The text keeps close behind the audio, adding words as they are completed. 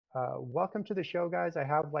Welcome to the show, guys. I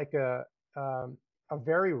have like a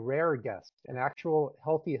very rare guest, an actual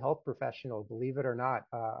healthy health professional, believe it or not,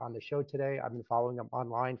 on the show today. I've been following him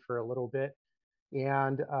online for a little bit.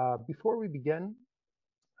 And before we begin,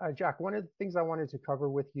 Jack, one of the things I wanted to cover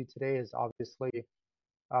with you today is obviously,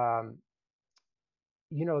 um,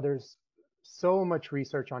 there's so much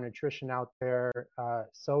research on nutrition out there,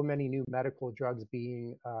 so many new medical drugs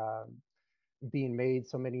being made,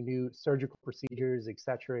 so many new surgical procedures, et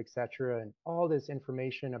cetera, and all this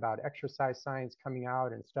information about exercise science coming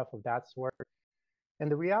out and stuff of that sort. And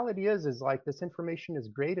the reality is like this information is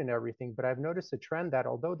great and everything, but I've noticed a trend that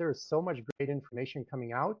although there's so much great information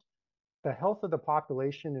coming out, the health of the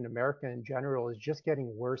population in America in general is just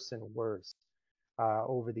getting worse and worse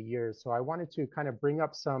over the years. So I wanted to kind of bring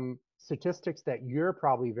up some statistics that you're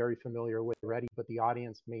probably very familiar with already, but the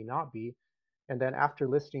audience may not be. And then after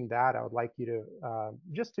listing that, I would like you to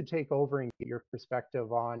just to take over and get your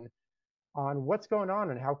perspective on what's going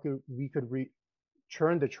on and how we could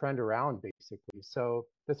turn the trend around, basically. So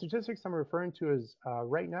the statistics I'm referring to is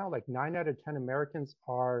right now, like 9 out of 10 American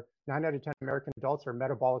adults are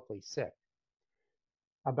metabolically sick.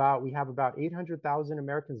 We have about 800,000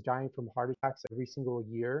 Americans dying from heart attacks every single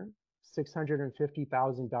year,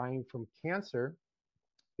 650,000 dying from cancer.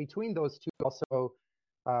 Between those two, also,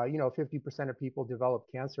 50% of people develop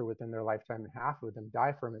cancer within their lifetime and half of them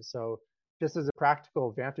die from it. So just as a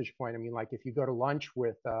practical vantage point, I mean, like if you go to lunch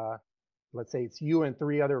with, let's say it's you and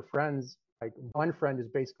three other friends, like one friend is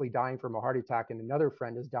basically dying from a heart attack and another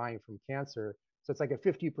friend is dying from cancer. So it's like a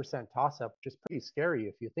 50% toss up, which is pretty scary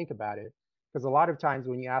if you think about it. Because a lot of times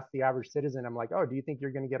when you ask the average citizen, I'm like, oh, do you think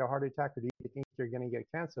you're going to get a heart attack or do you think you're going to get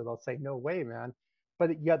cancer? They'll say, no way, man.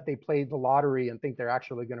 But yet they play the lottery and think they're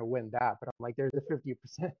actually going to win that. But I'm like, there's a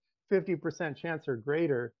 50% chance or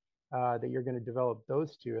greater that you're going to develop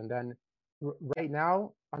those two. And then right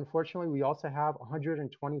now, unfortunately, we also have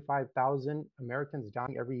 125,000 Americans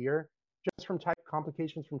dying every year just from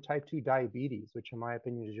complications from type 2 diabetes, which in my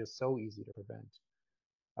opinion is just so easy to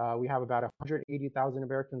prevent. We have about 180,000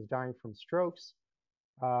 Americans dying from strokes,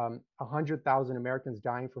 100,000 Americans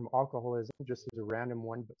dying from alcoholism, just as a random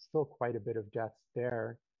one, but still quite a bit of deaths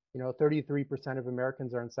there. 33% of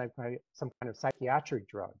Americans are on some kind of psychiatric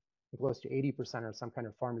drug, and close to 80% are some kind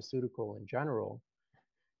of pharmaceutical in general.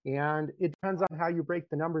 And it depends on how you break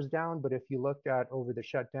the numbers down, but if you look at over the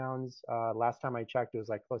shutdowns, last time I checked, it was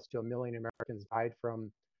like close to 1 million Americans died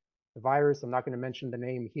from the virus. I'm not going to mention the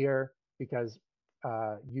name here because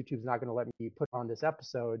YouTube's not going to let me put on this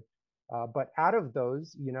episode. But out of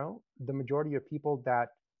those, the majority of people that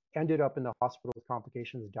ended up in the hospital with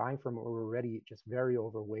complications dying from it were already just very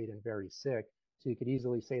overweight and very sick. So you could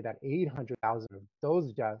easily say that 800,000 of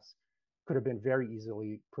those deaths could have been very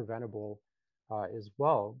easily preventable as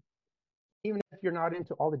well. Even if you're not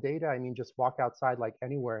into all the data, I mean, just walk outside like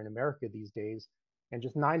anywhere in America these days, and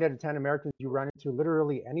just 9 out of 10 Americans you run into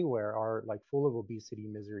literally anywhere are like full of obesity,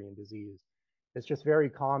 misery, and disease. It's just very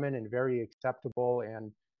common and very acceptable.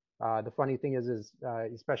 And the funny thing is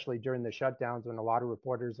especially during the shutdowns, when a lot of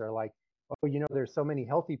reporters are like, oh, there's so many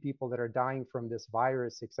healthy people that are dying from this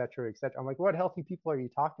virus, et cetera, et cetera. I'm like, what healthy people are you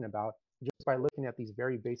talking about? Just by looking at these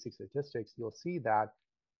very basic statistics, you'll see that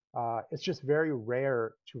it's just very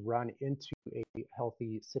rare to run into a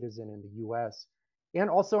healthy citizen in the US. And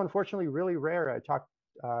also, unfortunately, really rare. I talked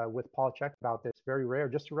with Paul Check about this, very rare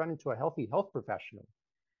just to run into a healthy health professional,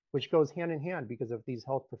 which goes hand in hand because if these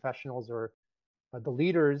health professionals are the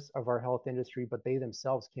leaders of our health industry, but they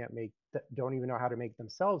themselves don't even know how to make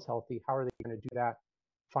themselves healthy, how are they going to do that?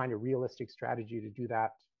 Find a realistic strategy to do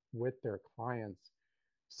that with their clients.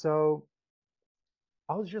 So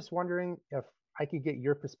I was just wondering if I could get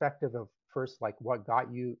your perspective of first, like what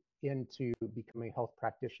got you into becoming a health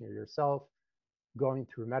practitioner yourself, going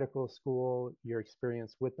through medical school, your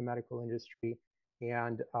experience with the medical industry,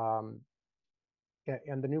 and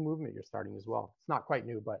the new movement you're starting as well. It's not quite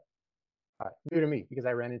new, but new to me because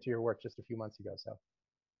I ran into your work just a few months ago. So.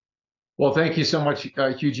 Well, thank you so much,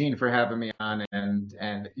 Eugene, for having me on.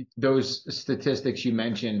 And those statistics you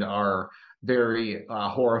mentioned are very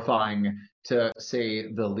horrifying, to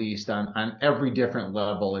say the least, on every different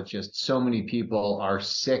level. It's just so many people are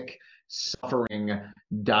sick, suffering,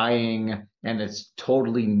 dying, and it's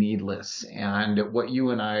totally needless. And what you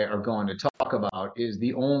and I are going to talk about is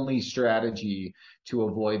the only strategy to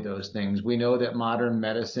avoid those things. We know that modern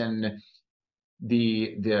medicine,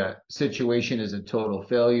 the situation is a total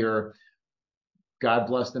failure. God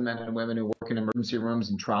bless the men and women who work in emergency rooms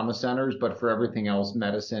and trauma centers, but for everything else,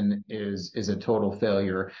 medicine is a total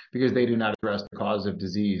failure because they do not address the cause of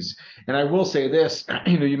disease. And I will say this,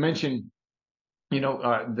 you mentioned,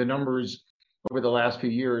 the numbers over the last few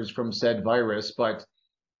years from said virus. But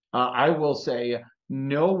I will say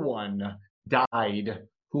no one died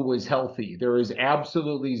who was healthy. There is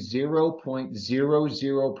absolutely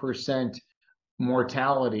 0.00%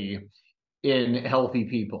 mortality in healthy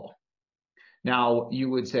people. Now, you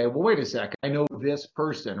would say, well, wait a second, I know this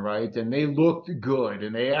person, right? And they looked good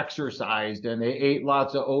and they exercised and they ate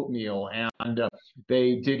lots of oatmeal and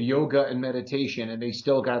they did yoga and meditation and they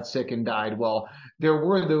still got sick and died. Well, there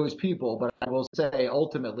were those people, but I will say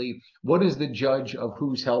ultimately, what is the judge of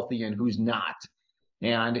who's healthy and who's not?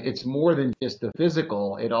 And it's more than just the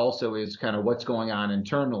physical. It also is kind of what's going on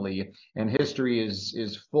internally. And history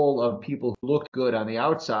is full of people who looked good on the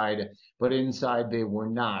outside, but inside they were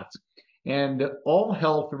not. And all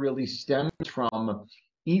health really stems from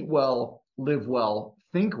eat well, live well,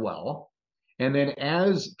 think well. And then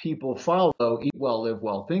as people follow, eat well, live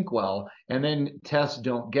well, think well, and then test,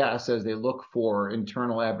 don't guess as they look for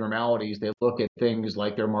internal abnormalities, they look at things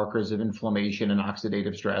like their markers of inflammation and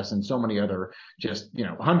oxidative stress and so many other just,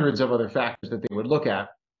 hundreds of other factors that they would look at.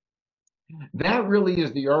 That really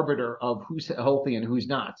is the arbiter of who's healthy and who's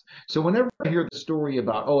not. So whenever I hear the story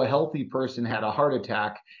about, oh, a healthy person had a heart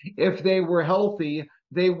attack, if they were healthy,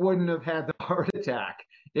 they wouldn't have had the heart attack.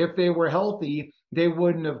 If they were healthy, they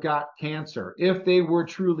wouldn't have got cancer. If they were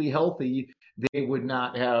truly healthy, they would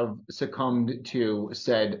not have succumbed to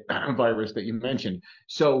said virus that you mentioned.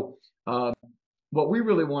 So what we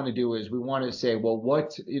really want to do is we want to say, well,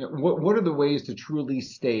 what are the ways to truly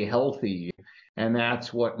stay healthy? And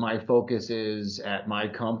that's what my focus is at my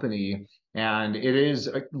company. And it is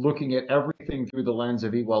looking at everything through the lens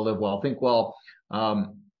of eat well, live well, think well.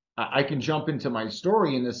 I can jump into my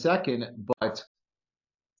story in a second, but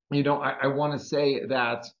I want to say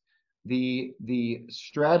that the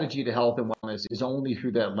strategy to health and wellness is only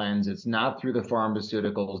through that lens. It's not through the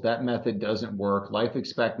pharmaceuticals. That method doesn't work. Life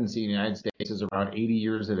expectancy in the United States is around 80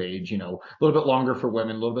 years of age, a little bit longer for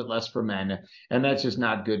women, a little bit less for men. And that's just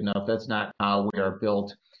not good enough. That's not how we are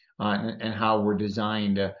built and how we're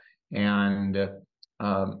designed. And,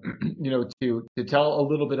 to tell a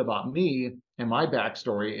little bit about me and my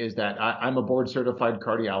backstory is that I'm a board certified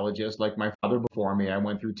cardiologist like my father before me. I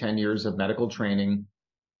went through 10 years of medical training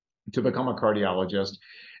to become a cardiologist.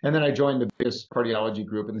 And then I joined the biggest cardiology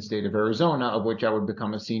group in the state of Arizona, of which I would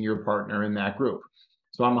become a senior partner in that group.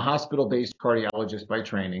 So I'm a hospital-based cardiologist by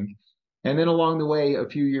training. And then along the way, a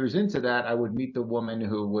few years into that, I would meet the woman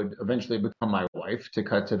who would eventually become my wife, to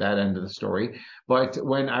cut to that end of the story. But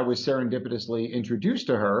when I was serendipitously introduced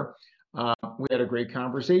to her, we had a great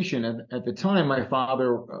conversation. And at the time, my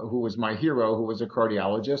father, who was my hero, who was a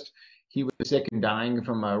cardiologist, he was sick and dying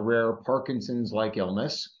from a rare Parkinson's-like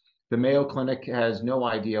illness. The Mayo Clinic has no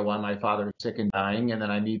idea why my father is sick and dying. And then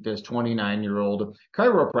I meet this 29-year-old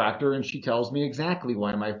chiropractor, and she tells me exactly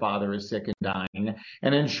why my father is sick and dying.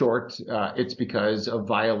 And in short, it's because of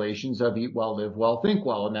violations of eat well, live well, think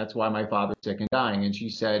well. And that's why my father's sick and dying. And she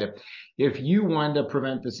said, if you want to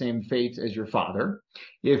prevent the same fate as your father,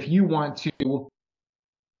 if you want to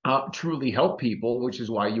truly help people, which is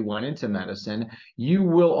why you went into medicine, you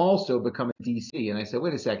will also become a DC. And I said,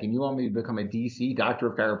 wait a second, you want me to become a DC, doctor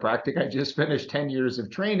of chiropractic? I just finished 10 years of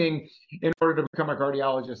training in order to become a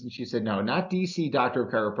cardiologist. And she said, no, not DC, doctor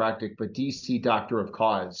of chiropractic, but DC, doctor of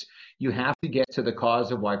cause. You have to get to the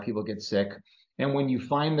cause of why people get sick. And when you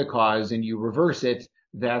find the cause and you reverse it,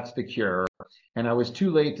 that's the cure. And I was too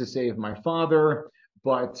late to save my father,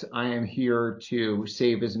 but I am here to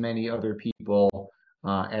save as many other people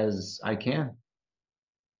as I can.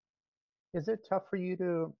 Is it tough for you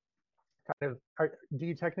to do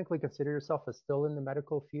you technically consider yourself as still in the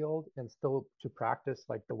medical field and still to practice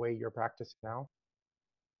like the way you're practicing now?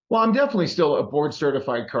 Well, I'm definitely still a board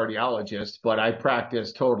certified cardiologist, but I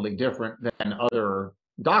practice totally different than other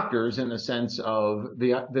doctors in the sense of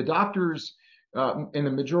the doctors in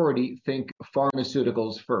the majority think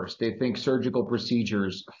pharmaceuticals first. They think surgical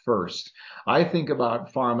procedures first. I think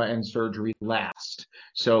about pharma and surgery last.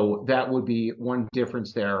 So that would be one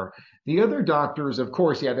difference there. The other doctors, of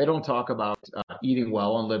course, yeah, they don't talk about eating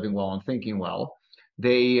well and living well and thinking well.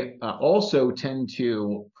 They also tend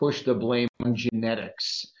to push the blame on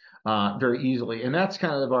genetics very easily. And that's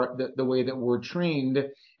kind of the way that we're trained.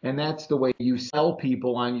 And that's the way you sell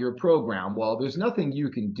people on your program. Well, there's nothing you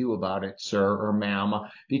can do about it, sir or ma'am,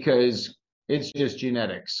 because it's just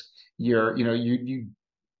genetics. Your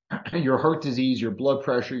heart disease, your blood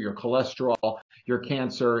pressure, your cholesterol, your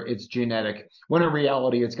cancer, it's genetic. When in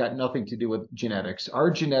reality, it's got nothing to do with genetics. Our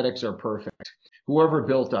genetics are perfect. Whoever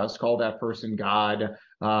built us, call that person God,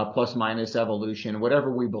 plus minus evolution,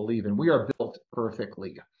 whatever we believe in, we are built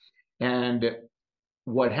perfectly. And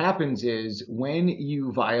what happens is when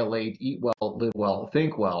you violate eat well, live well,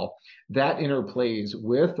 think well, that interplays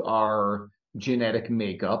with our genetic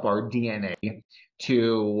makeup, our DNA,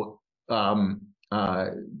 to um, uh,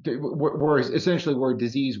 where essentially where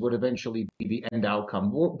disease would eventually be the end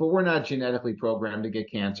outcome. But we're not genetically programmed to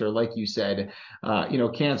get cancer, like you said.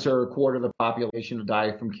 Cancer, a quarter of the population will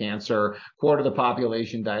die from cancer, quarter of the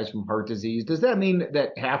population dies from heart disease. Does that mean that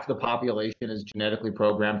half the population is genetically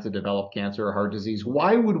programmed to develop cancer or heart disease?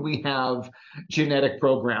 Why would we have genetic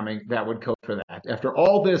programming that would code for that? After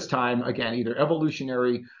all this time, again, either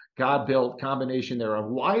evolutionary, God-built combination thereof,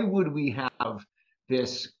 why would we have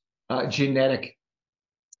this genetic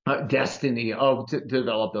destiny to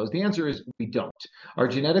develop those? The answer is we don't. Our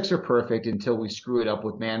genetics are perfect until we screw it up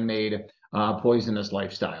with man-made poisonous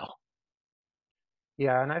lifestyle.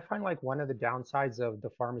 Yeah, and I find like one of the downsides of the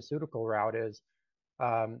pharmaceutical route is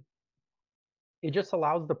um, it just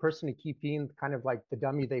allows the person to keep being kind of like the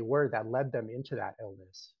dummy they were that led them into that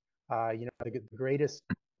illness. The greatest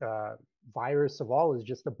uh, virus of all is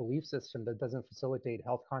just a belief system that doesn't facilitate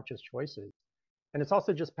health conscious choices. And it's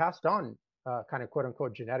also just passed on kind of quote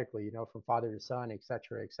unquote genetically, from father to son, et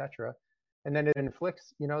cetera, et cetera. And then it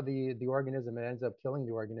inflicts, the organism, it ends up killing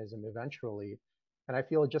the organism eventually. And I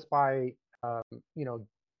feel just by, um, you know,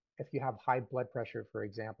 if you have high blood pressure, for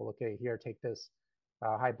example, okay, here, take this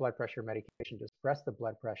high blood pressure medication to suppress the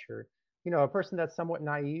blood pressure. A person that's somewhat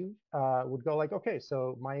naive would go like, okay,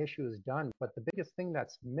 so my issue is done. But the biggest thing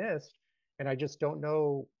that's missed, and I just don't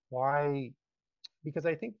know why, because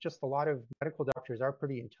I think just a lot of medical doctors are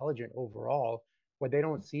pretty intelligent overall, where they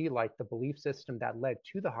don't see like the belief system that led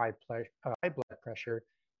to the high blood pressure.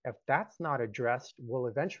 If that's not addressed, will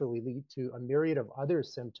eventually lead to a myriad of other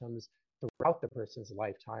symptoms throughout the person's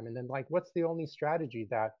lifetime. And then like, what's the only strategy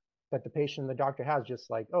that the patient and the doctor has?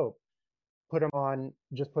 Just like, oh, put them on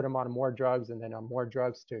more drugs and then on more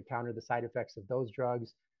drugs to counter the side effects of those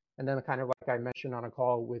drugs. And then kind of like I mentioned on a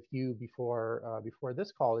call with you before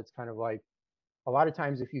this call, it's kind of like a lot of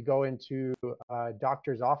times if you go into a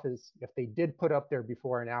doctor's office, if they did put up their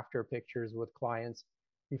before and after pictures with clients,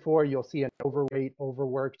 before you'll see an overweight,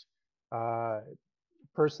 overworked uh,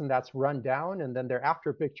 person that's run down, and then their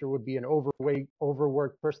after picture would be an overweight,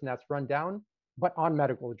 overworked person that's run down, but on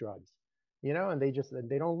medical drugs. And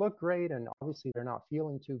they don't look great, and obviously they're not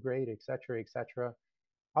feeling too great, et cetera, et cetera.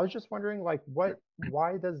 I was just wondering, like,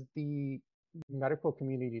 why does the medical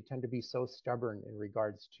community tend to be so stubborn in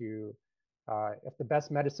regards to if the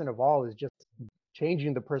best medicine of all is just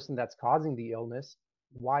changing the person that's causing the illness,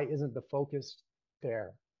 why isn't the focus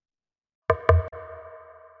there?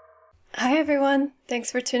 Hi everyone,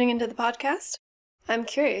 thanks for tuning into the podcast. I'm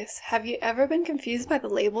curious, have you ever been confused by the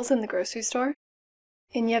labels in the grocery store?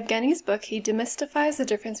 In Yevgeny's book, he demystifies the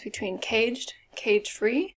difference between caged,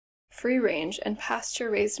 cage-free, free-range, and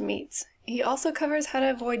pasture-raised meats. He also covers how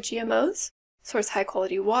to avoid GMOs, source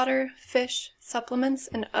high-quality water, fish, supplements,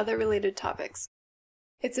 and other related topics.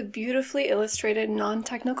 It's a beautifully illustrated,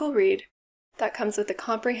 non-technical read that comes with a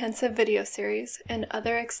comprehensive video series and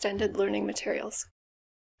other extended learning materials.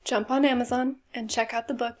 Jump on Amazon and check out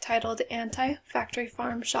the book titled Anti-Factory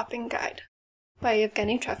Farm Shopping Guide by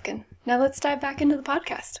Yevgeny Trufkin. Now let's dive back into the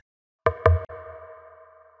podcast.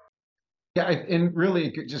 Yeah, and really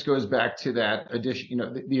it just goes back to that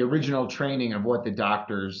addition, the original training of what the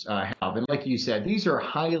doctors have. And like you said, these are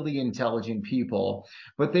highly intelligent people,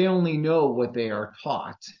 but they only know what they are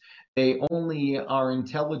taught. They only are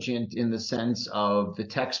intelligent in the sense of the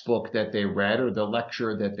textbook that they read or the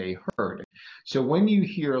lecture that they heard. So when you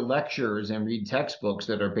hear lectures and read textbooks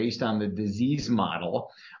that are based on the disease model,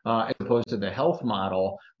 as opposed to the health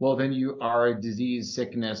model, well, then you are a disease,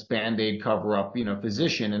 sickness, Band-Aid cover-up,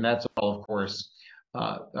 physician. And that's all, of course,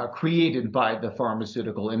 created by the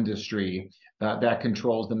pharmaceutical industry that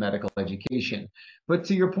controls the medical education. But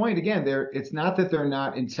to your point, again, it's not that they're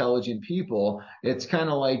not intelligent people. It's kind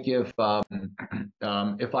of like if I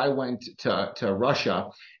went to Russia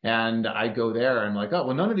and I go there and like, oh,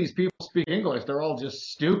 well, none of these people speak English. They're all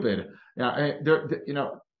just stupid.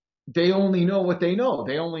 They only know what they know.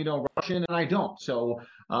 They only know Russian, and I don't. So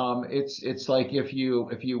it's like if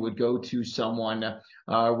you would go to someone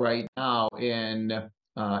right now in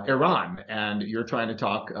Iran and you're trying to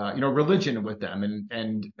talk religion with them,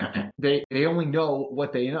 and they only know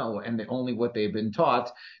what they know and only what they've been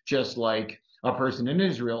taught, just like a person in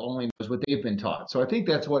Israel only knows what they've been taught. So I think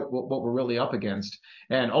that's what we're really up against,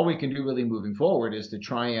 and all we can do really moving forward is to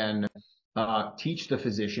try and teach the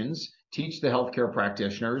physicians, teach the healthcare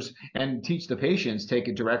practitioners, and teach the patients, take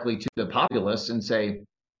it directly to the populace and say,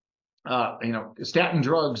 statin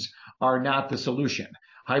drugs are not the solution.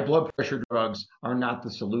 High blood pressure drugs are not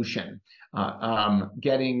the solution.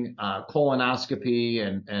 Getting colonoscopy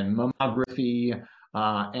and mammography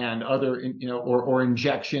and other, or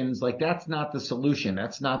injections, like that's not the solution.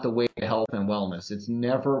 That's not the way to health and wellness.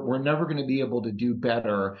 We're never going to be able to do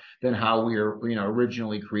better than how we were,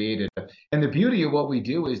 originally created. And the beauty of what we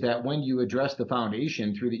do is that when you address the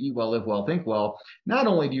foundation through the Eat Well, Live Well, Think Well, not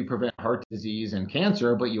only do you prevent heart disease and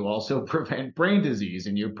cancer, but you also prevent brain disease,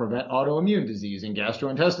 and you prevent autoimmune disease and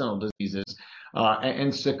gastrointestinal diseases,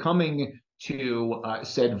 and succumbing to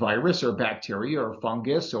said virus or bacteria or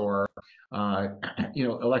fungus or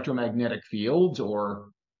electromagnetic fields, or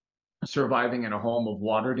surviving in a home of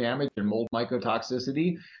water damage and mold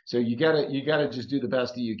mycotoxicity. So you gotta just do the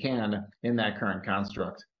best that you can in that current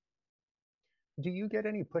construct. Do you get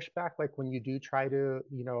any pushback, like when you do try to,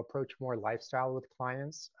 approach more lifestyle with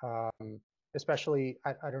clients? Especially,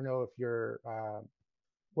 I don't know if you're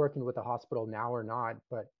working with a hospital now or not,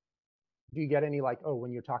 but do you get any like, oh,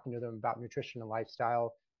 when you're talking to them about nutrition and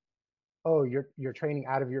lifestyle, oh, you're training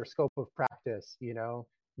out of your scope of practice, you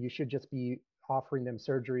should just be offering them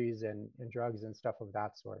surgeries and drugs and stuff of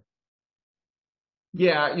that sort?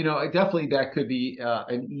 Yeah, definitely that could be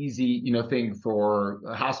an easy, thing for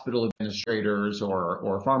hospital administrators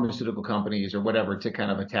or pharmaceutical companies or whatever to kind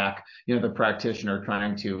of attack, the practitioner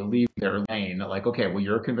trying to leave their lane. Like, okay, well,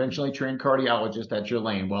 you're a conventionally trained cardiologist, that's your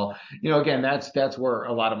lane. Well, again, that's where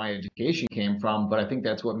a lot of my education came from. But I think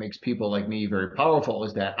that's what makes people like me very powerful,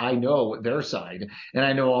 is that I know their side and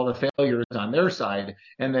I know all the failures on their side.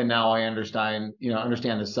 And then now I understand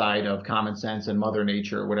the side of common sense and Mother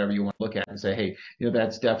Nature, whatever you want to look at, and say, hey,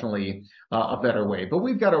 that's definitely a better way. But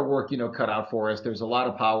we've got our work, cut out for us. There's a lot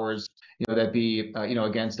of powers, that be,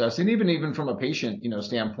 against us. And even from a patient,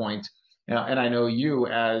 standpoint, and I know you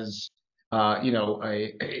as, a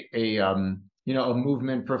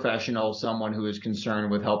movement professional, someone who is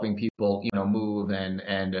concerned with helping people, move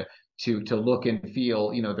and to look and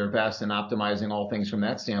feel, their best, and optimizing all things from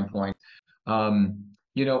that standpoint. There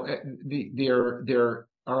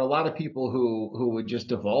are a lot of people who would just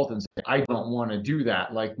default and say, I don't want to do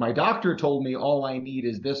that. Like, my doctor told me all I need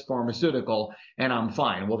is this pharmaceutical and I'm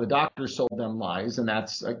fine. Well, the doctor sold them lies, and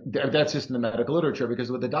that's just in the medical literature,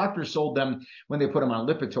 because what the doctor sold them when they put them on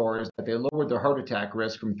Lipitor is that they lowered their heart attack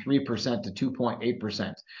risk from 3% to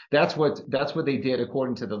 2.8%. That's what they did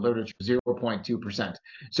according to the literature, 0.2%.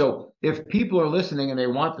 So if people are listening and they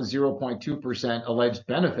want the 0.2% alleged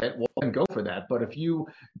benefit, well, then go for that. But if you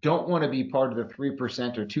don't want to be part of the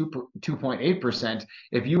 3% or 2.8%,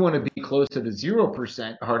 if you want to be close to the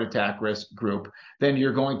 0% heart attack risk group, then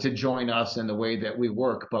you're going to join us in the way that we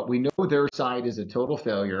work. But we know their side is a total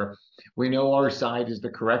failure. We know our side is the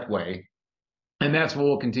correct way. And that's what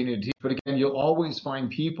we'll continue to teach. But again, you'll always find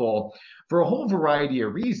people, for a whole variety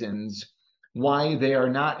of reasons, why they are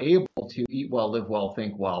not able to eat well, live well,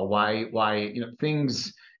 think well, why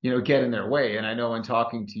things get in their way. And I know in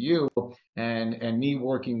talking to you and me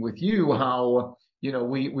working with you, how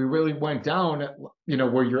we really went down,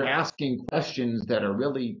 where you're asking questions that are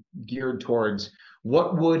really geared towards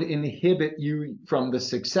what would inhibit you from the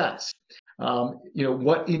success.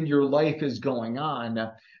 What in your life is going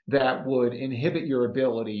on that would inhibit your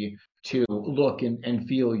ability to look and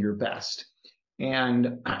feel your best.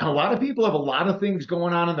 And a lot of people have a lot of things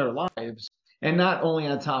going on in their lives. And not only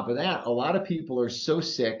on top of that, a lot of people are so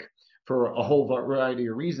sick for a whole variety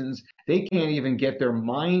of reasons, they can't even get their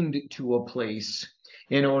mind to a place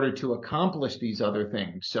in order to accomplish these other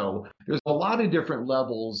things. So there's a lot of different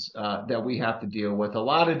levels that we have to deal with, a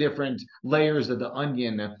lot of different layers of the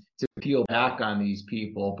onion to peel back on these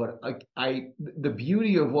people. But the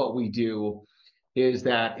beauty of what we do is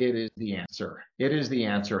that it is the answer. It is the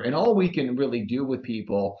answer. And all we can really do with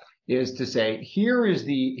people is to say, here is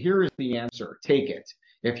the answer. Take it.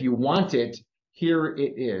 If you want it, here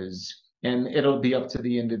it is. And it'll be up to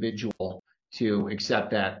the individual to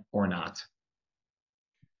accept that or not.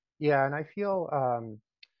 Yeah, and I feel,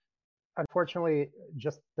 unfortunately,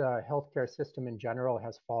 just the healthcare system in general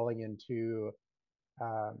has fallen into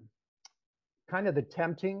um, kind of the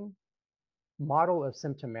tempting model of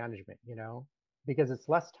symptom management, because it's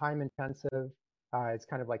less time intensive. It's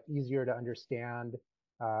kind of like easier to understand.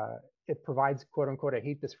 It provides, quote unquote, I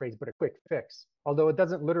hate this phrase, but a quick fix. Although it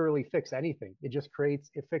doesn't literally fix anything. It just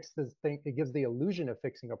fixes things. It gives the illusion of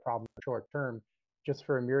fixing a problem short term, just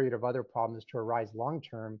for a myriad of other problems to arise long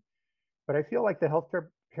term. But I feel like the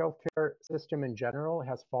healthcare system in general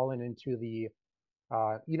has fallen into the,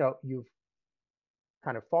 you've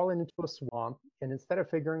kind of fallen into a swamp, and instead of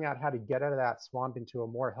figuring out how to get out of that swamp into a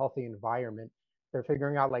more healthy environment, they're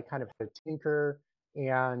figuring out like kind of how to tinker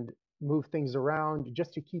and move things around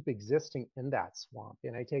just to keep existing in that swamp.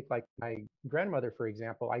 And I take like my grandmother, for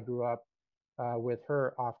example. I grew up with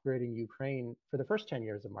her off grid in Ukraine for the first 10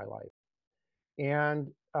 years of my life.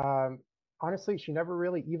 And honestly, she never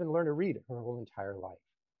really even learned to read her whole entire life.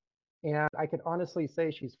 And I could honestly say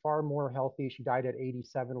she's far more healthy. She died at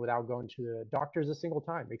 87 without going to the doctors a single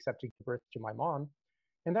time, except to give birth to my mom.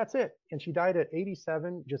 And that's it. And she died at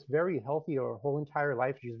 87, just very healthy her whole entire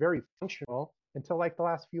life. She's very functional until like the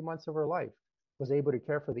last few months of her life. Was able to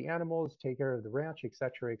care for the animals, take care of the ranch, et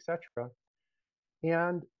cetera, et cetera.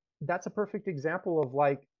 And that's a perfect example of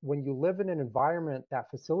like when you live in an environment that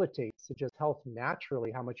facilitates just health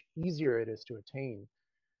naturally, how much easier it is to attain.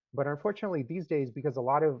 But unfortunately, these days, because a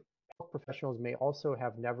lot of health professionals may also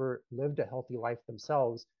have never lived a healthy life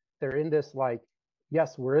themselves, they're in this like,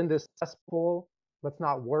 yes, we're in this cesspool. Let's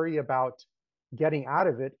not worry about getting out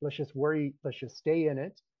of it. Let's just stay in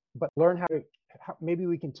it, but learn how maybe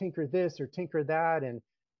we can tinker this or tinker that, and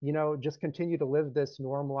just continue to live this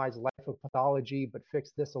normalized life of pathology, but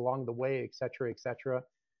fix this along the way, et cetera, et cetera.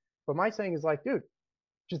 But my saying is like, dude,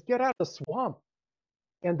 just get out of the swamp.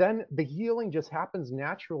 And then the healing just happens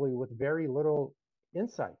naturally with very little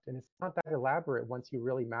insight. And it's not that elaborate once you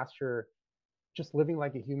really master just living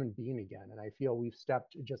like a human being again. And I feel we've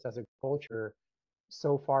stepped just as a culture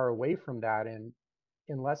so far away from that. And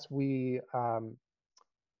unless we,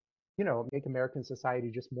 make American society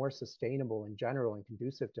just more sustainable in general and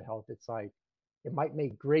conducive to health, it's like it might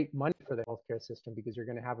make great money for the healthcare system because you're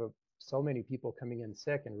going to have so many people coming in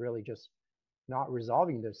sick and really just not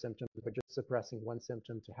resolving those symptoms, but just suppressing one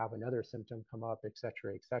symptom to have another symptom come up, et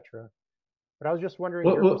cetera, et cetera. But I was just wondering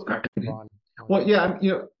your perspective on. Well, yeah,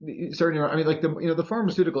 certainly. I mean, like the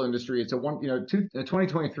pharmaceutical industry. It's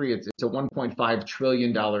 2023. It's a $1.5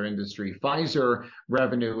 trillion industry. Pfizer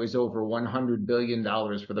revenue is over $100 billion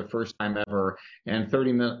for the first time ever, and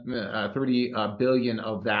 30 billion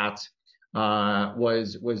of that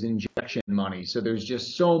was injection money. So there's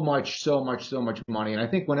just so much money. And I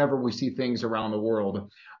think whenever we see things around the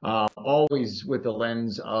world, always with the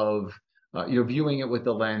lens of viewing it with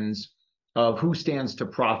the lens of who stands to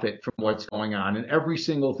profit from what's going on. And every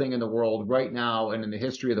single thing in the world right now and in the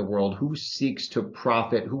history of the world, who seeks to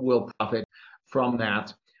profit, who will profit from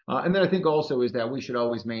that. And then I think also is that we should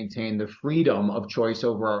always maintain the freedom of choice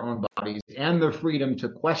over our own bodies and the freedom to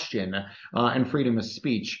question and freedom of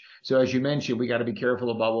speech. So as you mentioned, we got to be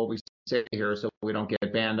careful about what we say here so we don't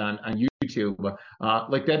get banned on YouTube.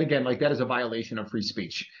 Like that is a violation of free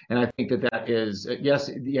speech. And I think that is, yes,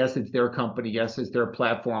 it's their company. Yes, it's their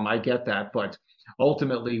platform. I get that. But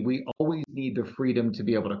ultimately, we always need the freedom to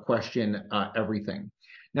be able to question everything.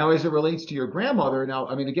 Now, as it relates to your grandmother,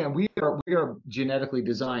 I mean, again, we are genetically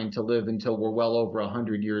designed to live until we're well over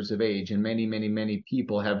 100 years of age, and many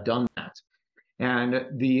people have done that. And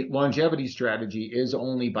the longevity strategy is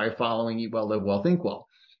only by following eat well, live well, think well.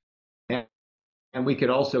 And we could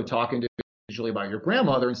also talk individually about your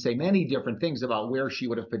grandmother and say many different things about where she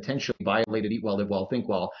would have potentially violated eat well, live well, think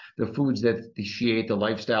well, the foods that she ate, the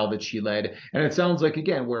lifestyle that she led. And it sounds like,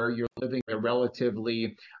 again, where you're living a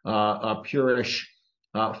relatively purish,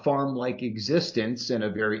 farm-like existence and a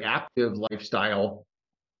very active lifestyle,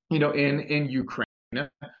 in Ukraine.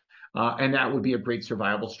 And that would be a great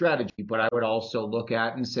survival strategy. But I would also look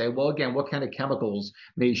at and say, well, again, what kind of chemicals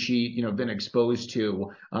may she, been exposed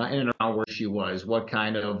to in and around where she was? What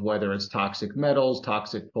kind of, whether it's toxic metals,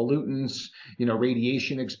 toxic pollutants,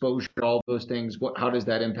 radiation exposure, all those things, how does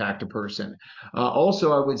that impact a person?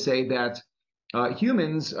 Also, I would say that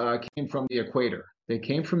humans came from the equator. They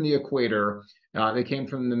came from the equator. They came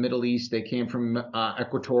from the Middle East. They came from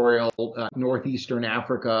equatorial northeastern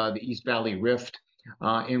Africa, the East Valley Rift.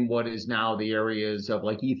 In what is now the areas of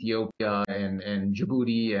like Ethiopia and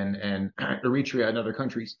Djibouti and Eritrea and other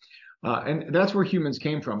countries. And that's where humans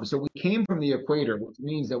came from. So we came from the equator, which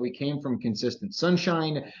means that we came from consistent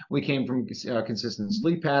sunshine, we came from consistent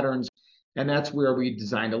sleep patterns, and that's where we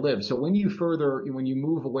designed to live. So when you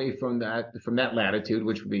move away from that latitude,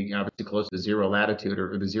 which would be obviously close to zero latitude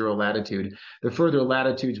or the zero latitude, the further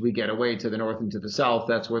latitudes we get away to the north and to the south,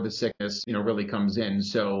 that's where the sickness, really comes in.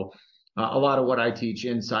 So a lot of what I teach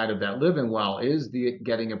inside of that living well is the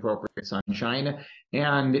getting appropriate sunshine.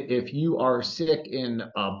 And if you are sick in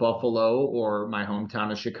Buffalo or my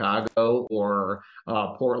hometown of Chicago or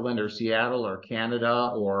Portland or Seattle or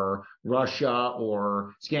Canada or Russia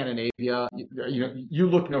or Scandinavia, you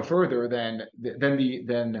look no further than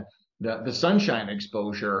the sunshine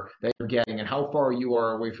exposure that you're getting and how far you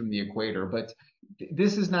are away from the equator. But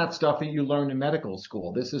this is not stuff that you learn in medical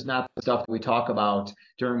school. This is not the stuff that we talk about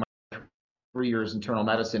during my 3 years internal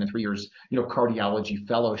medicine and 3 years, cardiology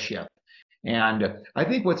fellowship. And I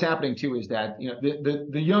think what's happening too is that,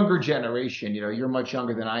 the younger generation, you're much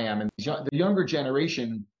younger than I am, and the younger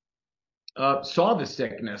generation saw the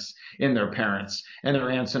sickness in their parents and their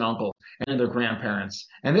aunts and uncles and their grandparents,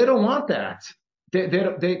 and they don't want that.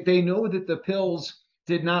 They know that the pills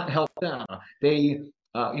did not help them. We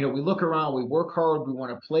look around, we work hard, we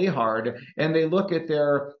want to play hard, and they look at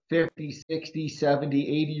their 50, 60, 70,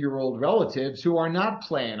 80-year-old relatives who are not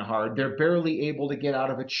playing hard. They're barely able to get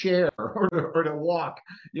out of a chair or to walk,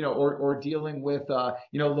 or dealing with,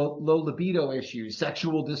 low libido issues,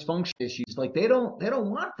 sexual dysfunction issues. Like they don't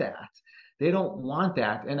want that. They don't want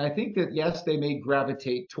that. And I think that, yes, they may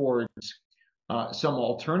gravitate towards some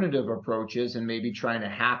alternative approaches and maybe trying to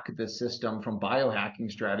hack the system from biohacking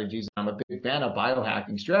strategies. I'm a big fan of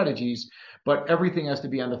biohacking strategies, but everything has to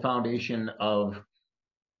be on the foundation of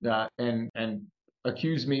and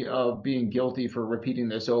accuse me of being guilty for repeating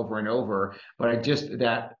this over and over. But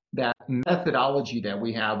that methodology that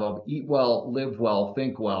we have of eat well, live well,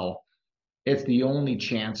 think well, it's the only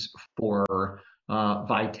chance for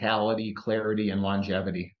vitality, clarity, and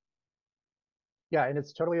longevity. Yeah, and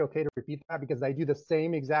it's totally okay to repeat that because I do the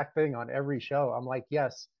same exact thing on every show. I'm like,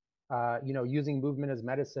 yes, using movement as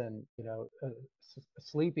medicine,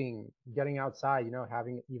 sleeping, getting outside,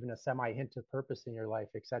 having even a semi hint of purpose in your life,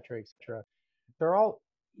 et cetera, et cetera. They're all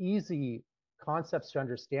easy concepts to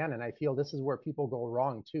understand. And I feel this is where people go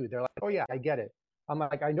wrong too. They're like, oh yeah, I get it. I'm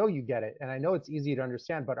like, I know you get it. And I know it's easy to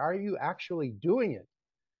understand, but are you actually doing it?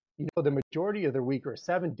 The majority of the week or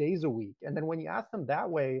 7 days a week. And then when you ask them that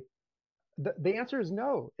way, the answer is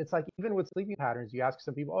no. It's like even with sleeping patterns, you ask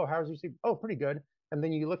some people, oh, how's your sleep? Oh, pretty good. And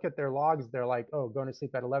then you look at their logs, they're like, oh, going to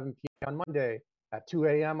sleep at 11 p.m. on Monday, at 2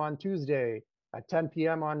 a.m. on Tuesday, at 10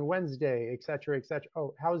 p.m. on Wednesday, et cetera, et cetera.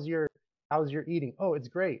 Oh, how's your eating? Oh, it's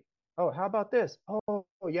great. Oh, how about this? Oh,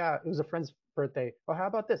 yeah, it was a friend's birthday. Oh, how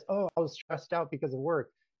about this? Oh, I was stressed out because of work.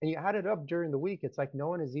 And you add it up during the week. It's like no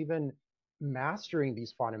one is even mastering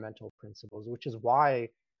these fundamental principles, which is why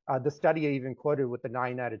the study I even quoted with the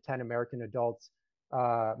 9 out of 10 American adults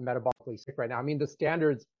metabolically sick right now. I mean, the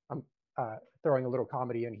standards, I'm throwing a little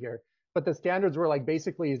comedy in here, but the standards were like,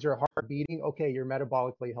 basically, is your heart beating? Okay, you're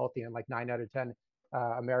metabolically healthy. And like 9 out of 10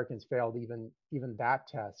 Americans failed even that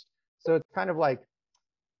test. So it's kind of like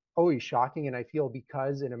always shocking. And I feel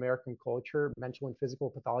because in American culture, mental and physical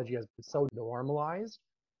pathology has been so normalized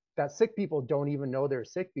that sick people don't even know they're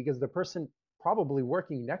sick because the person probably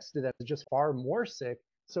working next to them is just far more sick.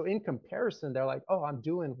 So in comparison, they're like, oh, I'm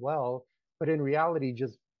doing well. But in reality,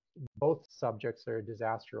 just both subjects are a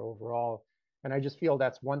disaster overall. And I just feel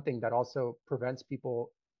that's one thing that also prevents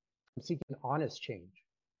people from seeking honest change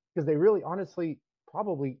because they really honestly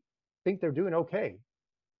probably think they're doing okay.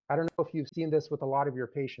 I don't know if you've seen this with a lot of your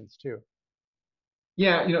patients too.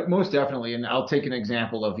 Yeah, most definitely. And I'll take an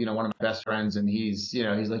example of, one of my best friends, and he's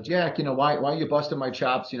like, Jack, why are you busting my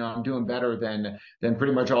chops? I'm doing better than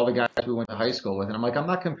pretty much all the guys we went to high school with. And I'm like, I'm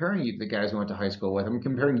not comparing you to the guys we went to high school with. I'm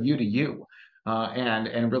comparing you to you,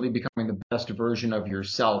 and really becoming the best version of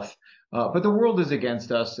yourself. But the world is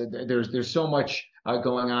against us. There's so much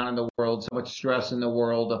going on in the world, so much stress in the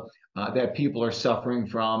world. That people are suffering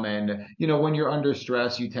from. And, when you're under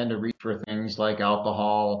stress, you tend to reach for things like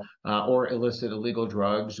alcohol or illicit illegal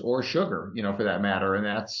drugs or sugar, for that matter. And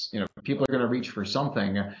that's, people are going to reach for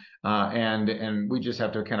something. And we just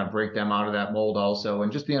have to kind of break them out of that mold also.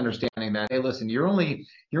 And just the understanding that, hey, listen, you're only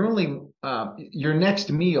your next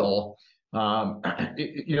meal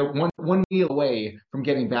one meal away from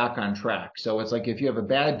getting back on track. So it's like if you have a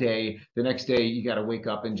bad day, the next day you got to wake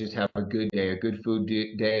up and just have a good day, a good food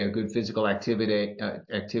day, a good physical activity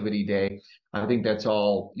day. I think that's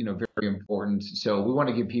all very important. So we want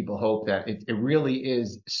to give people hope that it really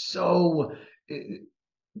is so.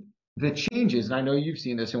 The changes, and I know you've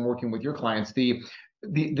seen this in working with your clients, the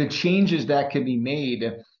changes that can be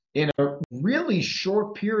made in a really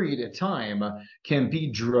short period of time can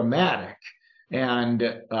be dramatic. And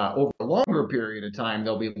over a longer period of time,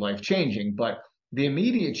 they'll be life-changing. But the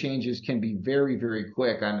immediate changes can be very, very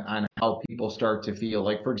quick on how people start to feel.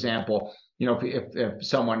 Like, for example, if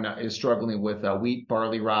someone is struggling with wheat,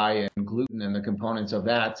 barley, rye, and gluten and the components of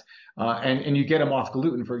that, and you get them off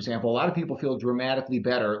gluten, for example, a lot of people feel dramatically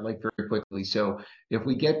better, like very quickly. So if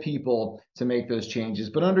we get people to make those changes,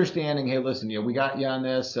 but understanding, hey, listen, we got you on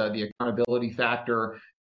this, the accountability factor.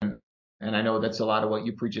 And I know that's a lot of what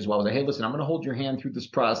you preach as well. Is like, hey, listen, I'm going to hold your hand through this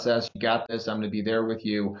process. You got this. I'm going to be there with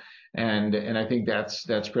you. And I think that's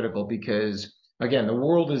critical because, again, the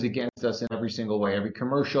world is against us in every single way. Every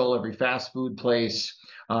commercial, every fast food place,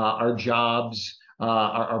 our jobs,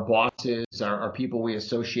 our bosses, our people we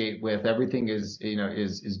associate with, everything is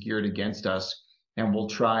geared against us. and we'll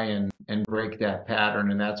try and break that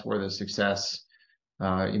pattern. And that's where the success,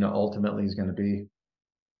 ultimately is going to be.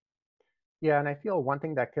 Yeah, and I feel one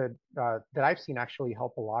thing that could that I've seen actually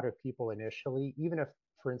help a lot of people initially, even if,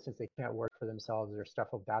 for instance, they can't work for themselves or stuff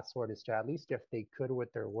of that sort, is to at least if they could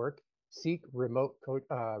with their work, seek remote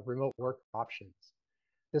work options.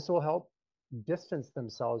 This will help distance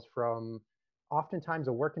themselves from oftentimes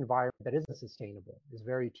a work environment that isn't sustainable, is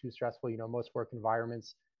very too stressful. Most work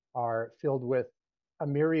environments are filled with a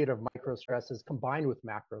myriad of micro stresses combined with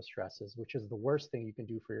macro stresses, which is the worst thing you can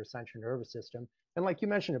do for your central nervous system. And like you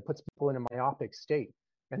mentioned, it puts people in a myopic state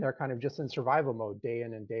and they're kind of just in survival mode day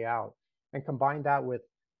in and day out. And combine that with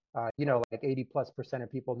like 80+%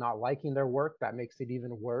 of people not liking their work, that makes it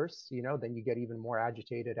even worse. Then you get even more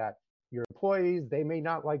agitated at your employees. They may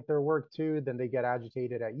not like their work too. Then they get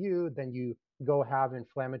agitated at you. Then you go have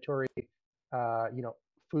inflammatory,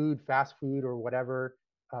 food, fast food or whatever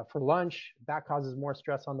for lunch. That causes more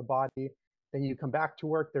stress on the body. Then you come back to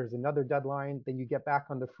work. There's another deadline. Then you get back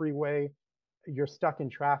on the freeway. You're stuck in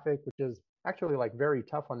traffic, which is actually like very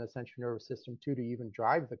tough on the central nervous system too to even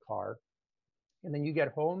drive the car. And then you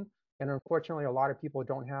get home, and unfortunately, a lot of people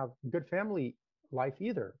don't have good family life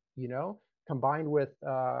either. Combined with,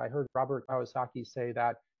 I heard Robert Kawasaki say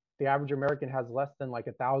that the average American has less than like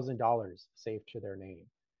 $1,000 saved to their name.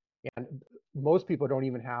 And most people don't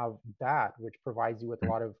even have that, which provides you with a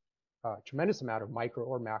lot of tremendous amount of micro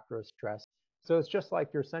or macro stress. So it's just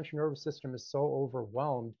like your central nervous system is so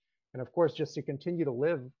overwhelmed. And of course, just to continue to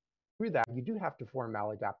live through that, you do have to form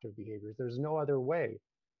maladaptive behaviors. There's no other way.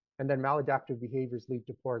 And then maladaptive behaviors lead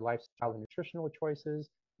to poor lifestyle and nutritional choices,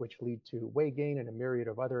 which lead to weight gain and a myriad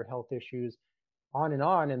of other health issues, on and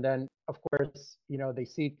on. And then, of course, they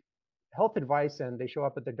seek health advice and they show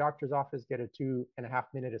up at the doctor's office, get a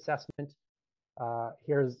 2.5-minute assessment.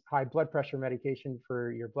 Here's high blood pressure medication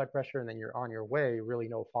for your blood pressure, and then you're on your way. Really,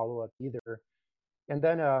 no follow-up either. And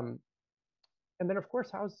then, of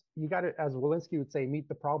course, you got to, as Walensky would say, meet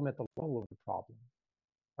the problem at the level of the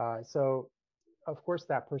problem. So of course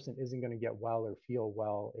that person isn't going to get well or feel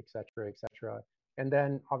well, et cetera, et cetera. And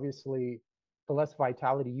then obviously the less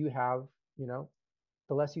vitality you have, the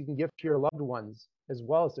less you can give to your loved ones as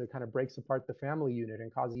well. So it kind of breaks apart the family unit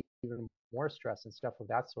and causes even more stress and stuff of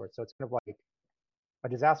that sort. So it's kind of like a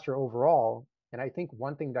disaster overall. And I think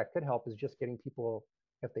one thing that could help is just getting people,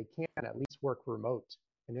 if they can, at least work remote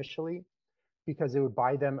initially, because it would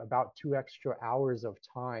buy them about 2 extra hours of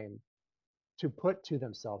time to put to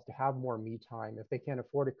themselves, to have more me time. If they can't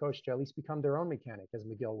afford a coach, to at least become their own mechanic, as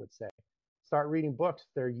McGill would say. Start reading books.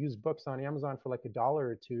 There are used books on Amazon for like $1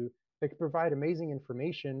 or $2 that can provide amazing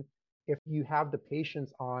information if you have the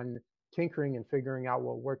patience on tinkering and figuring out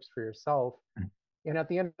what works for yourself. And at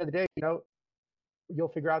the end of the day, you'll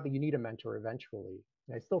figure out that you need a mentor eventually.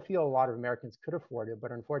 And I still feel a lot of Americans could afford it,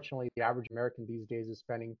 but unfortunately, the average American these days is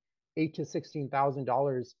spending $8,000 to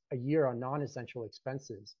 $16,000 a year on non-essential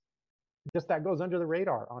expenses. Just that goes under the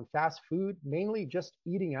radar on fast food, mainly just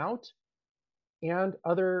eating out, and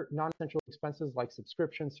other non-essential expenses like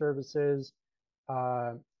subscription services.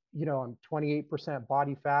 I'm 28%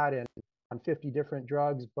 body fat and on 50 different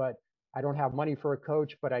drugs, but I don't have money for a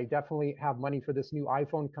coach, but I definitely have money for this new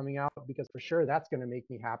iPhone coming out because for sure that's going to make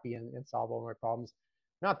me happy and solve all my problems.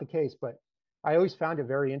 Not the case, but I always found it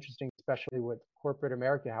very interesting, especially with corporate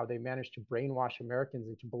America, how they managed to brainwash Americans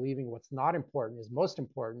into believing what's not important is most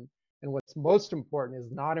important, and what's most important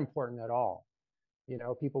is not important at all.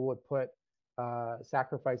 People would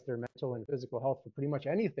sacrifice their mental and physical health for pretty much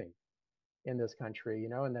anything in this country,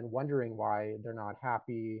 and then wondering why they're not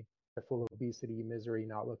happy, they're full of obesity, misery,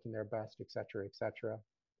 not looking their best, et cetera, et cetera.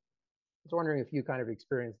 I was wondering if you kind of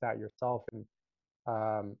experienced that yourself, and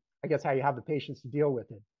I guess how you have the patience to deal with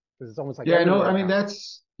it, because it's almost like I mean,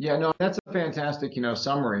 that's a fantastic,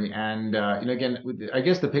 summary. And, again, I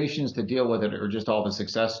guess the patience to deal with it are just all the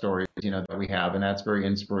success stories, that we have. And that's very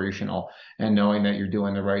inspirational, and knowing that you're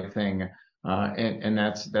doing the right thing. And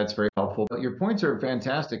that's very helpful. But your points are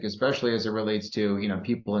fantastic, especially as it relates to,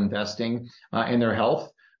 people investing in their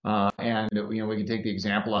health. And, we can take the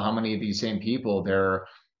example of how many of these same people they're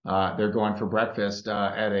going for breakfast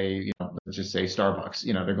at a, let's just say Starbucks.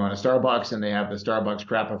 They're going to Starbucks and they have the Starbucks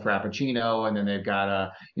frappuccino, and then they've got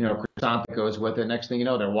a, croissant that goes with it. Next thing you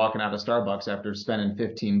know, they're walking out of Starbucks after spending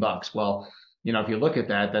 $15. Well, if you look at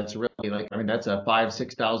that, that's really that's a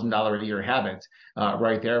 $5,000-6,000 a year habit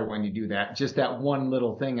right there when you do that. Just that one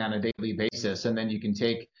little thing on a daily basis, and then you can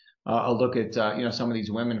take a look at some of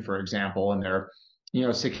these women, for example, and they're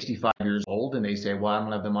 65 years old, and they say, well, I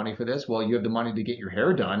don't have the money for this. Well, you have the money to get your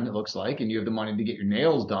hair done, it looks like, and you have the money to get your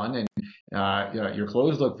nails done, and your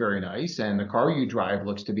clothes look very nice, and the car you drive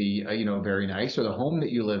looks to be, very nice, or the home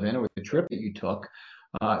that you live in, or the trip that you took.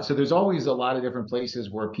 So there's always a lot of different places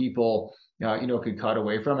where people, could cut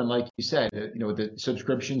away from. And like you said, the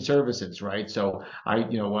subscription services, right? So I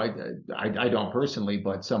don't personally,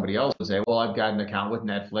 but somebody else will say, well, I've got an account with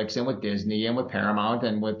Netflix and with Disney and with Paramount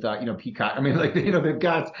and with, Peacock. I mean, like, they've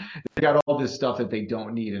got all this stuff that they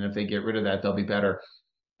don't need. And if they get rid of that, they'll be better.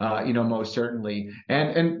 Most certainly.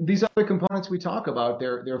 And these other components we talk about,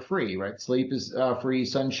 they're free, right? Sleep is free,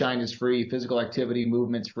 sunshine is free, physical activity,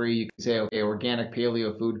 movement's free. You can say, okay, organic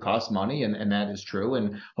paleo food costs money, and that is true.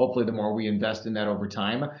 And hopefully, the more we invest in that over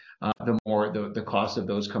time, the more the cost of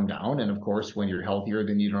those come down. And of course, when you're healthier,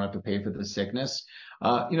 then you don't have to pay for the sickness.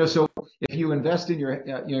 So if you invest in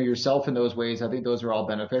yourself in those ways, I think those are all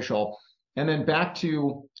beneficial. And then back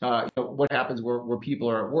to what happens where people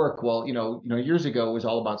are at work. Well, years ago it was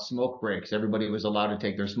all about smoke breaks. Everybody was allowed to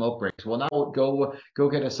take their smoke breaks. Well, now go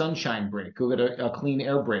get a sunshine break. Go get a clean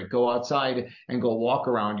air break. Go outside and go walk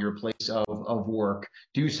around your place of work.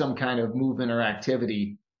 Do some kind of movement or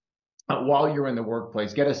activity while you're in the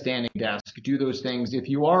workplace. Get a standing desk, do those things. If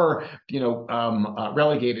you are,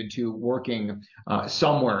 relegated to working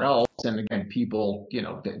somewhere else, and again, people,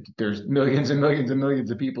 there's millions and millions and millions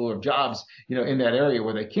of people who have jobs, in that area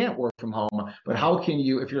where they can't work from home. But how can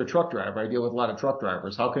you, if you're a truck driver, I deal with a lot of truck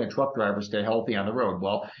drivers, how can a truck driver stay healthy on the road?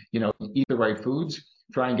 Well, eat the right foods,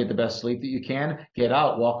 try and get the best sleep that you can, get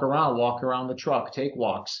out, walk around the truck, take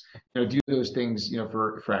walks, do those things,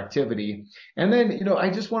 for activity. And then, I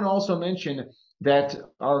just want to also mention that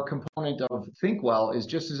our component of think well is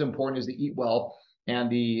just as important as the eat well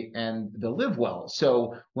and the live well.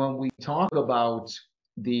 So when we talk about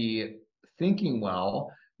the thinking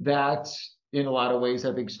well, that in a lot of ways,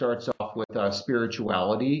 I think starts off with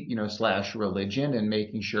spirituality, / religion, and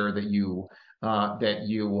making sure that you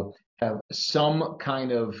have some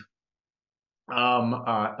kind of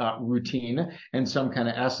routine and some kind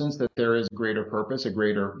of essence, that there is a greater purpose, a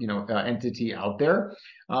greater entity out there.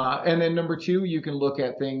 And then number two, you can look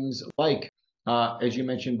at things like, as you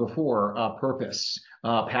mentioned before, purpose,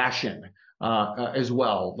 passion. As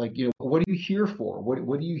well, like, what are you here for? What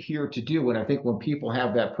are you here to do? And I think when people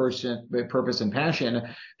have that purpose and passion,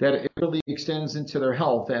 that it really extends into their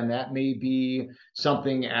health. And that may be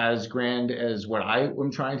something as grand as what I am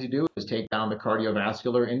trying to do, is take down the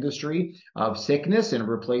cardiovascular industry of sickness and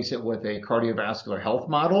replace it with a cardiovascular health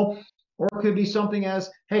model. Or it could be something as,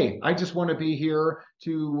 hey, I just want to be here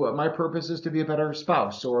to, my purpose is to be a better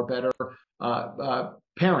spouse, or a better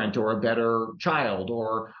parent, or a better child,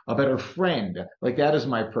 or a better friend. Like, that is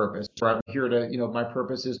my purpose. Or I'm here to, my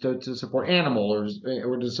purpose is to support animals,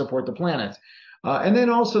 or to support the planet. And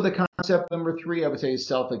then also the concept number three, I would say, is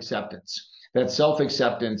self-acceptance. That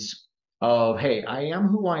self-acceptance of, hey, I am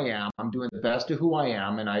who I am. I'm doing the best of who I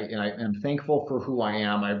am, and I am thankful for who I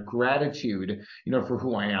am. I have gratitude, for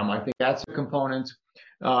who I am. I think that's a component.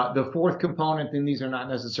 The fourth component, and these are not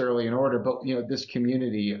necessarily in order, but this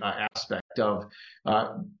community aspect of,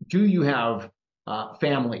 do you have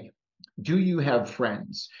family? Do you have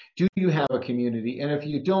friends? Do you have a community? And if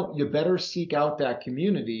you don't, you better seek out that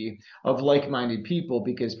community of like-minded people,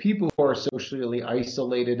 because people who are socially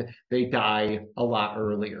isolated, they die a lot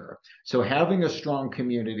earlier. So having a strong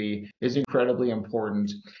community is incredibly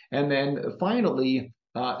important. And then finally,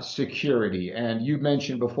 security. And you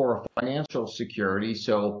mentioned before financial security.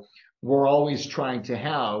 So we're always trying to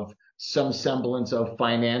have some semblance of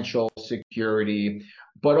financial security,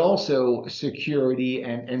 but also security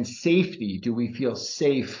and safety. Do we feel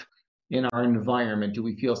safe in our environment? Do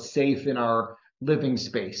we feel safe in our living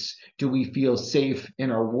space? Do we feel safe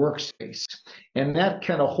in our workspace? And that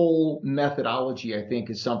kind of whole methodology, I think,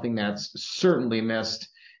 is something that's certainly missed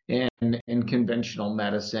in conventional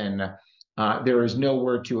medicine. There is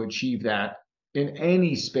nowhere to achieve that in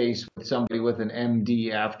any space with somebody with an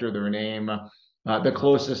MD after their name. The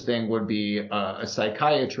closest thing would be a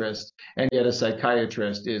psychiatrist, and yet a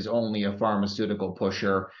psychiatrist is only a pharmaceutical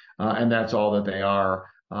pusher, and that's all that they are.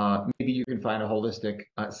 Maybe you can find a holistic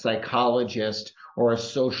psychologist or a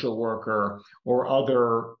social worker or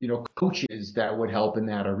other, coaches that would help in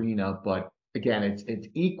that arena. But again, it's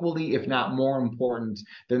equally, if not more important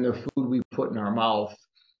than the food we put in our mouth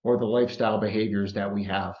or the lifestyle behaviors that we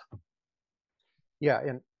have. Yeah,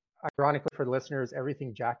 and ironically for the listeners,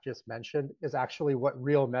 everything Jack just mentioned is actually what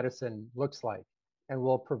real medicine looks like, and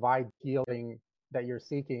will provide healing that you're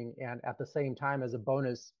seeking. And at the same time, as a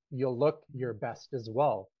bonus, you'll look your best as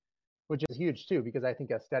well, which is huge too, because I think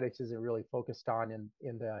aesthetics isn't really focused on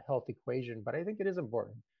in the health equation, but I think it is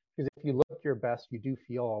important, because if you look your best, you do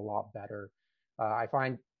feel a lot better. I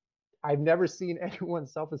find I've never seen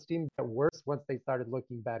anyone's self-esteem get worse once they started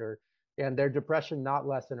looking better, and their depression not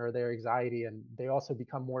lessen, or their anxiety, and they also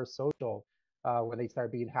become more social when they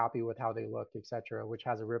start being happy with how they look, etc., which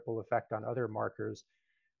has a ripple effect on other markers.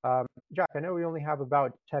 Jack, I know we only have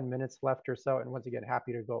about 10 minutes left or so, and once again,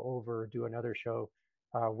 happy to go over, do another show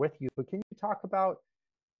with you. But can you talk about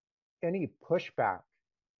any pushback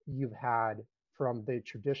you've had from the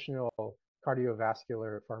traditional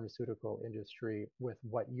cardiovascular pharmaceutical industry with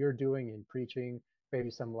what you're doing and preaching, maybe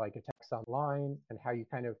some like attacks online, and how you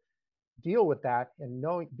kind of deal with that, and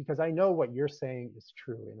knowing, because I know what you're saying is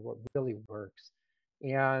true and what really works.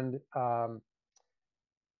 And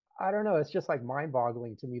I don't know, it's just like mind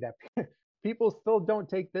boggling to me that people still don't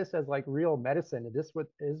take this as like real medicine. And this what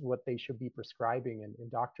is what they should be prescribing in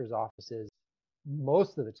doctors' offices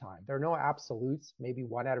most of the time. There are no absolutes. Maybe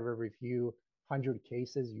one out of every few hundred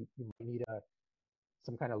cases, you might need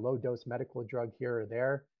some kind of low dose medical drug here or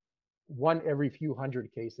there. One every few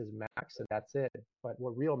hundred cases max, and that's it. But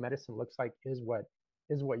what real medicine looks like is what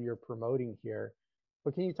you're promoting here.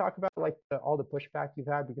 But can you talk about like all the pushback you've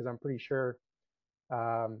had? Because I'm pretty sure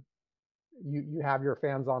um, you have your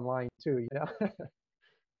fans online too. You know.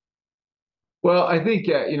 Well, I think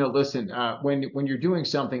listen, when you're doing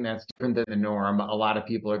something that's different than the norm, a lot of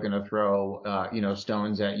people are going to throw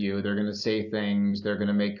stones at you. They're going to say things. They're going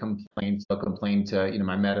to make complaints. They'll complain to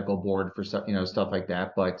my medical board for stuff stuff like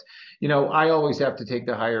that. But I always have to take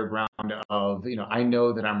the higher ground of I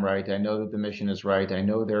know that I'm right. I know that the mission is right. I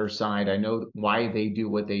know their side. I know why they do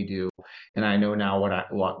what they do, and I know now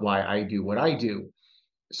why I do what I do.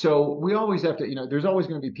 So we always have to, there's always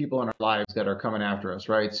going to be people in our lives that are coming after us,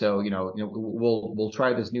 right? So, we'll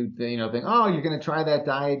try this new thing, thing. Oh, you're going to try that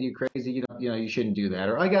diet? You crazy? You shouldn't do that.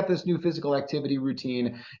 Or I got this new physical activity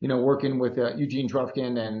routine, working with Eugene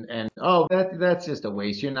Trufkin, and oh, that's just a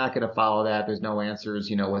waste. You're not going to follow that. There's no answers,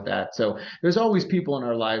 with that. So there's always people in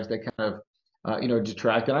our lives that kind of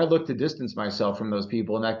detract. And I look to distance myself from those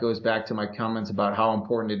people. And that goes back to my comments about how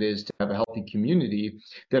important it is to have a healthy community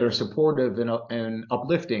that are supportive and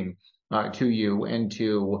uplifting to you. And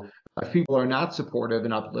to if people are not supportive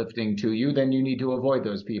and uplifting to you, then you need to avoid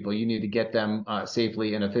those people. You need to get them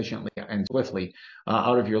safely and efficiently and swiftly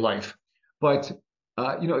out of your life. But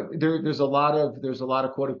there's a lot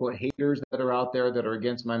of quote unquote haters that are out there that are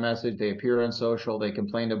against my message. They appear on social, they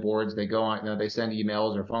complain to boards, they go on, they send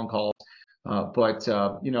emails or phone calls. But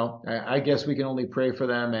I guess we can only pray for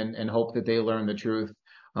them and hope that they learn the truth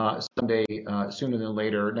someday, sooner than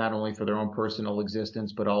later, not only for their own personal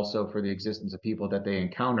existence, but also for the existence of people that they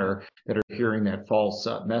encounter that are hearing that false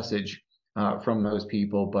message from those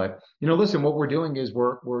people. But listen, what we're doing is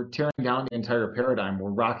we're tearing down the entire paradigm. We're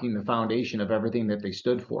rocking the foundation of everything that they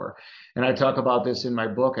stood for. And I talk about this in my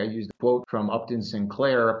book. I use the quote from Upton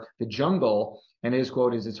Sinclair, "The Jungle." And his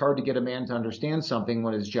quote is, "It's hard to get a man to understand something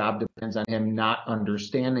when his job depends on him not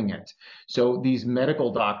understanding it." So these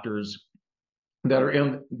medical doctors that are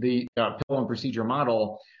in the pill and procedure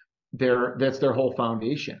model, that's their whole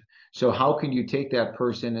foundation. So how can you take that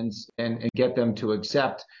person and get them to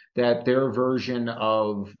accept that their version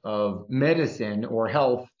of medicine or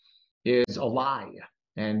health is a lie?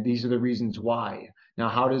 And these are the reasons why. Now,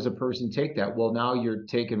 how does a person take that? Well, now you're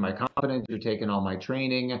taking my confidence, you're taking all my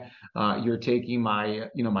training, you're taking my,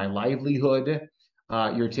 my livelihood,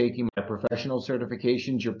 you're taking my professional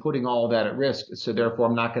certifications, you're putting all of that at risk. So therefore,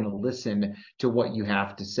 I'm not going to listen to what you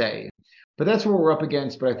have to say. But that's what we're up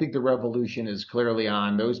against. But I think the revolution is clearly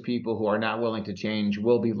on. Those people who are not willing to change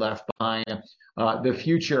will be left behind. The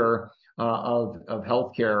future of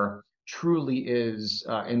healthcare truly is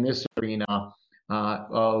in this arena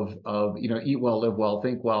of eat well, live well,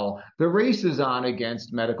 think well. The race is on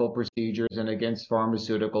against medical procedures and against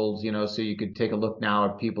pharmaceuticals. So you could take a look now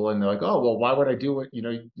at people and they're like, oh well, why would I do what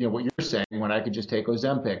what you're saying when I could just take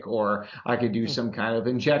Ozempic, or I could do some kind of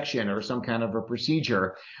injection or some kind of a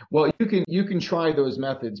procedure? Well, you can try those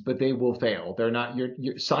methods, but they will fail. They're not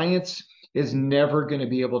your science is never going to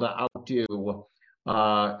be able to outdo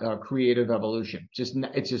creative evolution.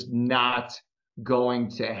 It's just not going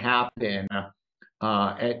to happen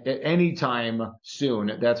at any time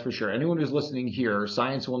soon. That's for sure. Anyone who's listening here,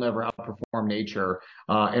 science will never outperform nature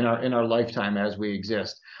in our lifetime as we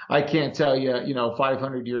exist. I can't tell you,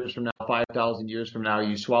 500 years from now, 5,000 years from now,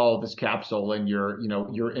 you swallow this capsule and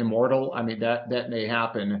you're immortal. I mean, that may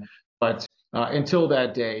happen, but until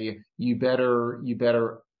that day, you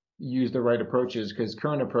better use the right approaches, because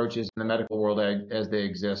current approaches in the medical world as they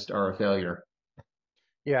exist are a failure.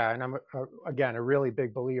 Yeah, and I'm again a really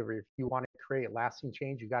big believer. If you want to create lasting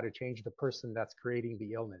change, you got to change the person that's creating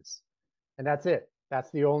the illness, and that's it.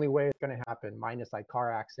 That's the only way it's going to happen, minus like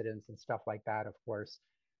car accidents and stuff like that, of course.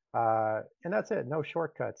 And that's it, no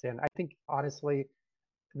shortcuts. And I think honestly,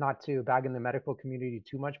 not to bag in the medical community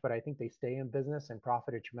too much, but I think they stay in business and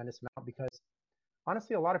profit a tremendous amount because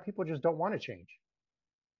honestly, a lot of people just don't want to change.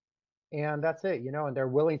 And that's it, and they're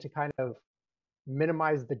willing to kind of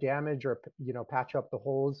minimize the damage or, patch up the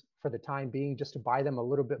holes for the time being just to buy them a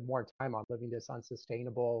little bit more time on living this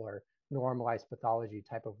unsustainable or normalized pathology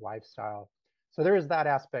type of lifestyle. So there is that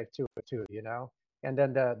aspect to it too. And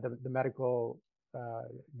then the medical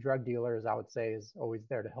drug dealers, I would say, is always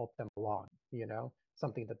there to help them along,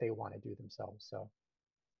 something that they want to do themselves. So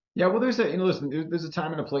Yeah, well, listen, there's a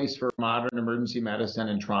time and a place for modern emergency medicine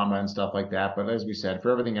and trauma and stuff like that. But as we said,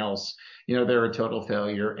 for everything else, they're a total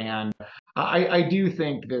failure. And I do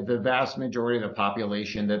think that the vast majority of the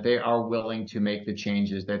population, that they are willing to make the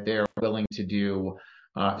changes, that they are willing to do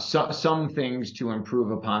some things to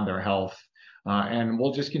improve upon their health. And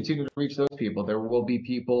we'll just continue to reach those people. There will be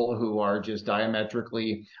people who are just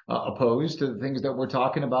diametrically opposed to the things that we're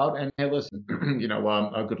talking about. And hey, listen,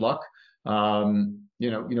 good luck.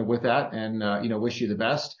 With that, and wish you the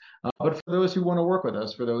best. But for those who want to work with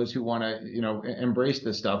us, for those who want to, embrace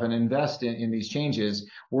this stuff and invest in these changes,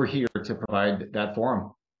 we're here to provide that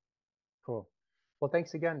forum. Cool. Well,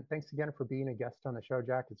 thanks again. Thanks again for being a guest on the show,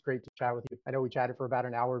 Jack. It's great to chat with you. I know we chatted for about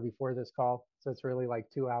an hour before this call, so it's really like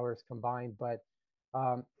 2 hours combined. But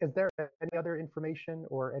is there any other information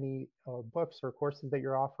or any books or courses that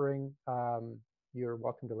you're offering? You're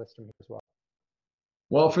welcome to list them here as well.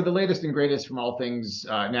 Well, for the latest and greatest from all things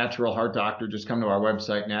Natural Heart Doctor, just come to our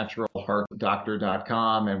website,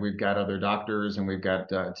 naturalheartdoctor.com, and we've got other doctors, and we've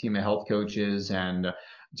got a team of health coaches, and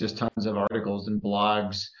just tons of articles and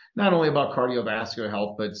blogs, not only about cardiovascular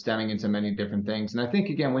health, but stemming into many different things. And I think,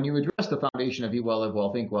 again, when you address the foundation of Eat Well, Live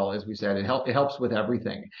Well, Think Well, as we said, it helps with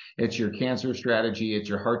everything. It's your cancer strategy, it's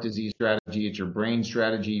your heart disease strategy, it's your brain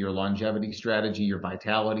strategy, your longevity strategy, your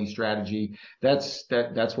vitality strategy. That's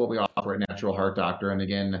what we offer at Natural Heart Doctor. And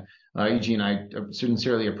again, Eugene, I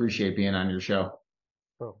sincerely appreciate being on your show.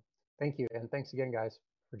 Cool. Thank you. And thanks again, guys,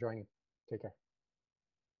 for joining. Take care.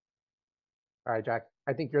 All right, Jack,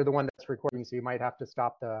 I think you're the one that's recording, so you might have to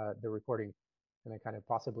stop the recording and then kind of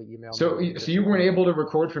possibly email me. So you weren't able to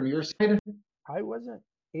record from your side? I wasn't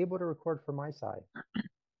able to record from my side.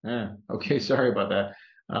 Yeah. Okay. Sorry about that.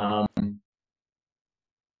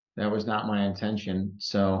 That was not my intention.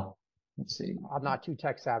 So let's see. I'm not too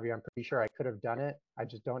tech savvy. I'm pretty sure I could have done it. I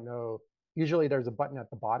just don't know. Usually there's a button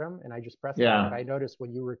at the bottom and I just press that. But I noticed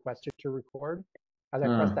when you requested to record, as I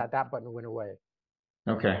pressed that button went away.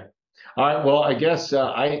 Okay. All right. Well, I guess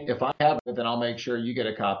if I have it, then I'll make sure you get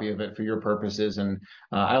a copy of it for your purposes. And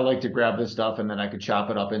I like to grab this stuff and then I could chop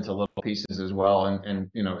it up into little pieces as well, and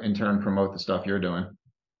in turn promote the stuff you're doing.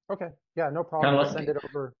 Okay. Yeah, no problem. I'll send it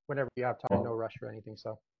over whenever you have time. No rush or anything.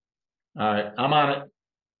 So. All right, I'm on it.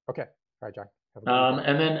 Okay. All right, John.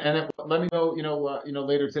 And then let me know,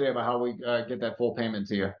 later today about how we get that full payment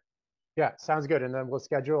to you. Yeah, sounds good. And then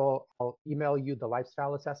I'll email you the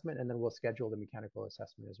lifestyle assessment and then we'll schedule the mechanical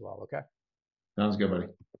assessment as well. Okay. Sounds good, buddy.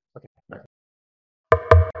 Okay. Bye.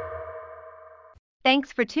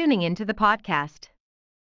 Thanks for tuning into the podcast.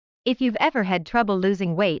 If you've ever had trouble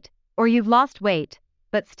losing weight, or you've lost weight,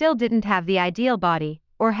 but still didn't have the ideal body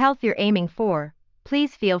or health you're aiming for,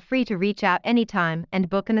 please feel free to reach out anytime and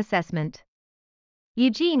book an assessment.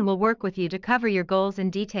 Eugene will work with you to cover your goals in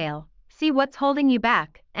detail, see what's holding you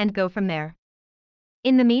back, and go from there.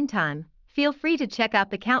 In the meantime, feel free to check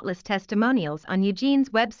out the countless testimonials on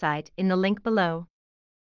Eugene's website in the link below.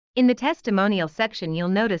 In the testimonial section, you'll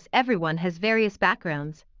notice everyone has various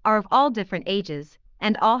backgrounds, are of all different ages,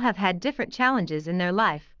 and all have had different challenges in their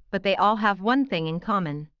life, but they all have one thing in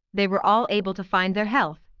common: they were all able to find their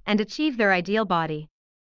health and achieve their ideal body.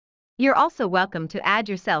 You're also welcome to add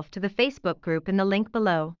yourself to the Facebook group in the link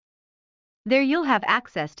below. There you'll have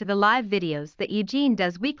access to the live videos that Eugene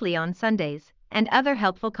does weekly on Sundays, and other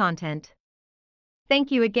helpful content. Thank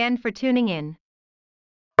you again for tuning in.